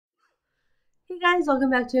Hey guys, welcome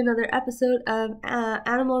back to another episode of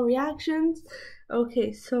Animal Reactions.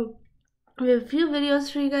 Okay, so we have a few videos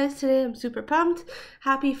for you guys today. I'm super pumped.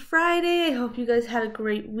 Happy Friday. I hope you guys had a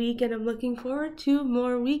great week and I'm looking forward to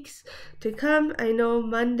more weeks to come. I know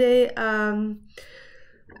Monday I'll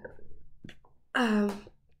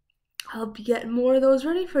be getting more of those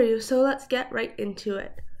ready for you. So let's get right into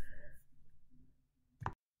it.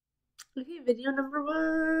 Okay, video number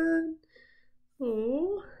 1.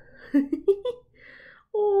 Oh.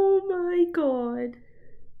 Oh my god.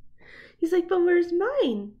 He's like, but where's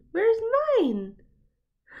mine? Where's mine?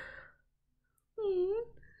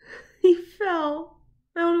 He fell.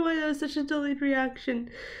 I don't know why that was such a delayed reaction.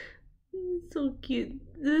 So cute.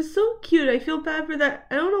 This is so cute. I feel bad for that.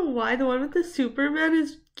 I don't know why the one with the Superman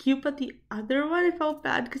is cute, but the other one I felt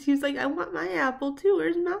bad because he was like, I want my apple too.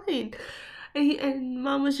 Where's mine? And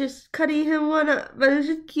Mom was just cutting him one up, but it was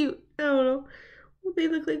just cute. I don't know. They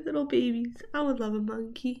look like little babies. I would love a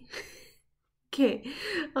monkey. Okay,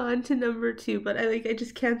 on to number 2, but I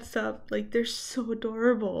just can't stop. Like, they're so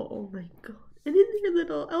adorable. Oh my god. And in their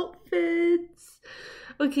little outfits.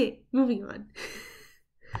 Okay, moving on.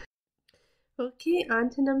 Okay,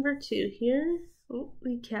 on to number 2 here. Oh,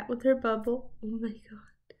 the cat with her bubble. Oh my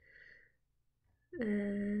god.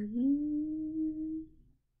 And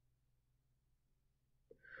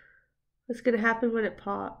what's gonna happen when it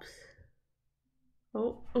pops?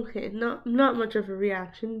 Oh, okay, not much of a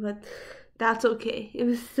reaction, but that's okay. It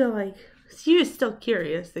was still like, she was still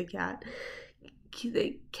curious, the cat.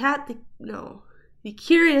 The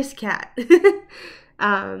curious cat. What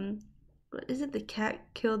is it? The cat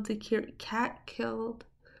killed the curiosity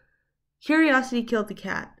killed the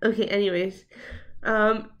cat. Okay, anyways.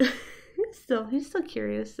 He's still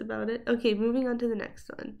curious about it. Okay, moving on to the next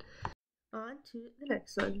one. On to the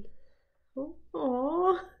next one.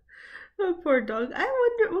 Oh, poor dog. I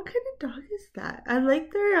wonder what kind of dog is that? I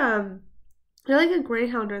like they're like a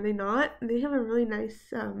greyhound, are they not? They have a really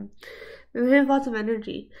nice they have lots of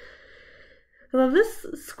energy. I love this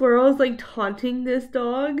squirrel is like taunting this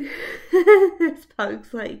dog. This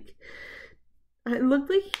pug's like, it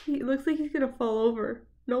looks like he's gonna fall over.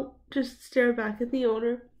 Nope, just stare back at the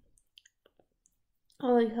owner. I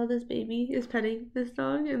like how this baby is petting this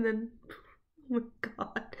dog and then oh my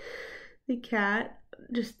god. The cat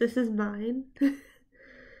just, this is mine.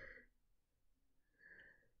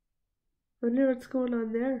 Wonder what's going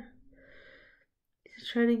on there. He's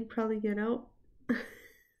trying to probably get out.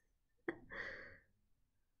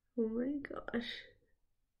 Oh my gosh.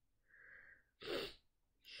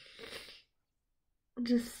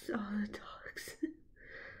 Just all the dogs.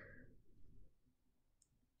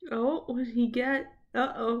 Oh, what did he get?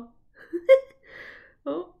 Uh-oh.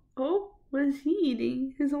 Oh, what is he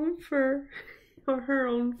eating? His own fur. Or her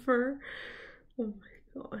own fur. Oh my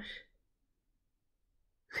gosh.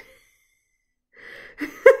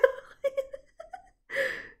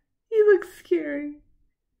 He looks scary.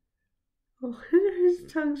 Oh,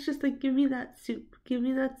 his tongue's just like, give me that soup. Give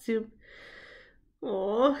me that soup.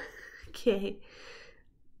 Oh, okay.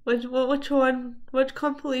 Which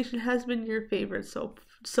compilation has been your favorite so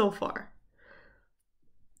far?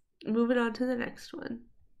 Moving on to the next one.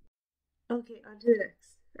 Okay, on to the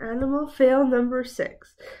next. Animal fail number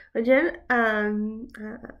 6. Again,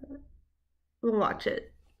 we'll watch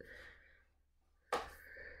it.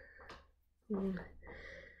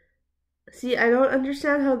 See, I don't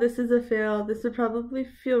understand how this is a fail. This would probably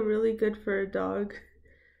feel really good for a dog.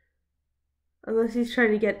 Unless he's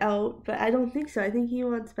trying to get out, but I don't think so. I think he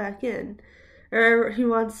wants back in. Or he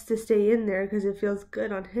wants to stay in there because it feels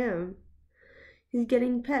good on him. He's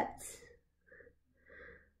getting pets.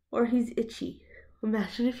 Or he's itchy.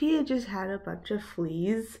 Imagine if he had just had a bunch of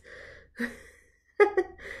fleas.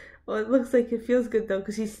 Well, it looks like it feels good though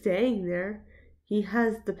because he's staying there. He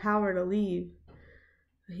has the power to leave.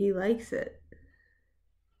 He likes it.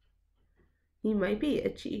 He might be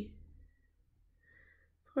itchy.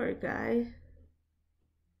 Poor guy.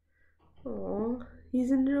 Oh,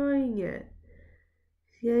 he's enjoying it.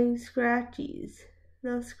 He's getting scratchies.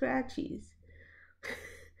 No scratchies.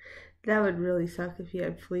 That would really suck if he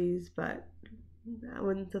had fleas, but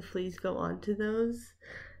wouldn't the fleas go onto those?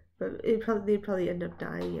 But they'd probably end up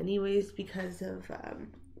dying anyways because of I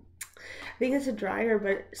think it's a dryer,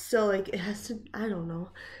 but still, like, it has to, I don't know,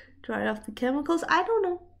 dry off the chemicals. I don't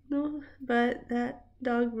know. No, but that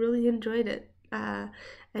dog really enjoyed it.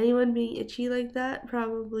 Anyone being itchy like that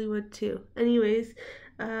probably would too. Anyways,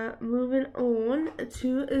 moving on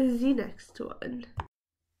to the next one.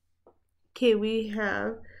 Okay, we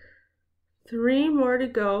have 3 more to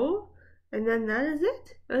go, and then that is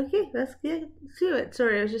it. Okay, let's get to it.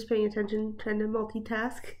 Sorry, I was just paying attention, trying to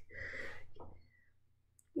multitask.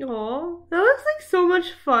 Oh, that looks like so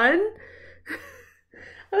much fun.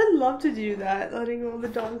 I would love to do that, letting all the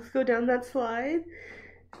dogs go down that slide.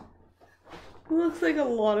 It looks like a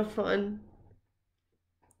lot of fun.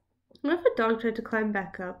 What if a dog tried to climb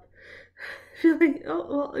back up? I feel like, oh,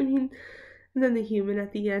 well, I mean, and then the human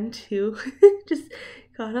at the end too. Just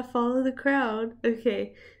gotta follow the crowd.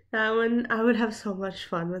 Okay, that one, I would have so much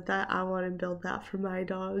fun with that. I want to build that for my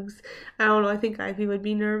dogs. I don't know, I think Ivy would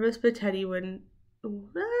be nervous, but Teddy wouldn't.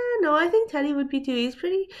 No, I think Teddy would be too. He's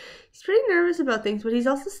pretty nervous about things, but he's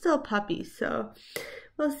also still a puppy, so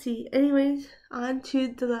we'll see. Anyways, on to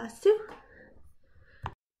the last two.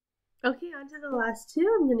 Okay, on to the last two.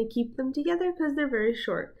 I'm gonna keep them together because they're very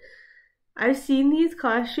short. I've seen these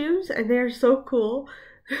costumes and they're so cool.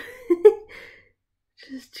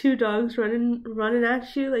 Just two dogs running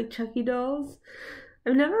at you like Chucky dolls.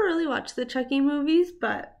 I've never really watched the Chucky movies,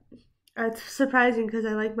 but it's surprising because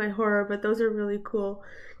I like my horror, but those are really cool.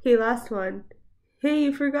 Okay, last one. Hey,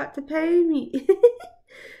 you forgot to pay me.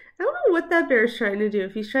 I don't know what that bear's trying to do.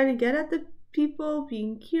 If he's trying to get at the people,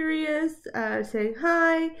 being curious, saying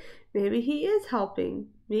hi, maybe he is helping.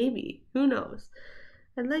 Maybe. Who knows?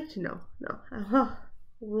 I'd like to know. No.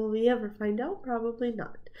 Will we ever find out? Probably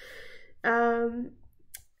not.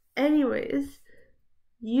 Anyways,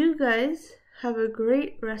 you guys have a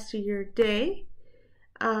great rest of your day.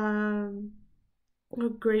 A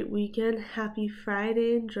great weekend. Happy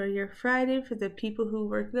Friday. Enjoy your Friday. For the people who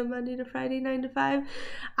work the Monday to Friday 9 to 5,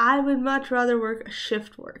 I would much rather work a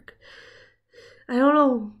shift work. I don't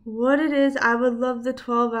know what it is. I would love the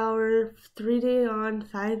 12-hour, 3-day on,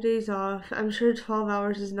 5 days off. I'm sure 12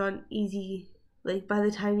 hours is not easy. Like by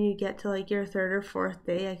the time you get to like your third or fourth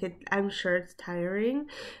day, I'm sure it's tiring.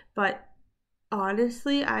 But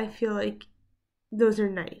honestly, I feel like those are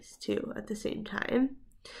nice too at the same time.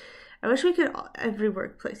 I wish every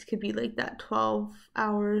workplace could be like that, 12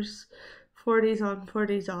 hours, 4 days on, 4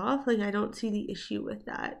 days off. Like I don't see the issue with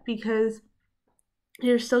that because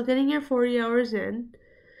you're still getting your 40 hours in,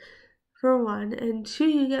 for one, and two,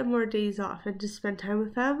 you get more days off and to spend time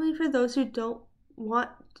with family. For those who don't want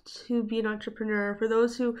to be an entrepreneur, for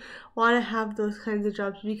those who want to have those kinds of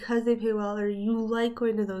jobs because they pay well or you like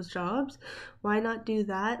going to those jobs, why not do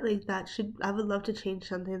that? Like I would love to change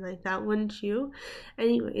something like that, wouldn't you?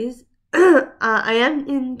 Anyways, I am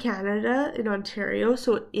in Canada, in Ontario,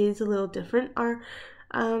 so it is a little different. Our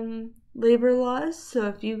labor laws. So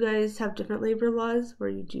if you guys have different labor laws where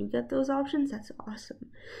you do get those options, that's awesome.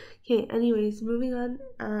 Okay, anyways, moving on.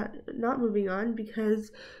 Not moving on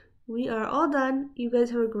because we are all done. You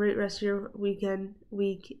guys have a great rest of your week, and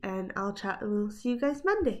we'll see you guys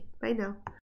Monday. Bye now.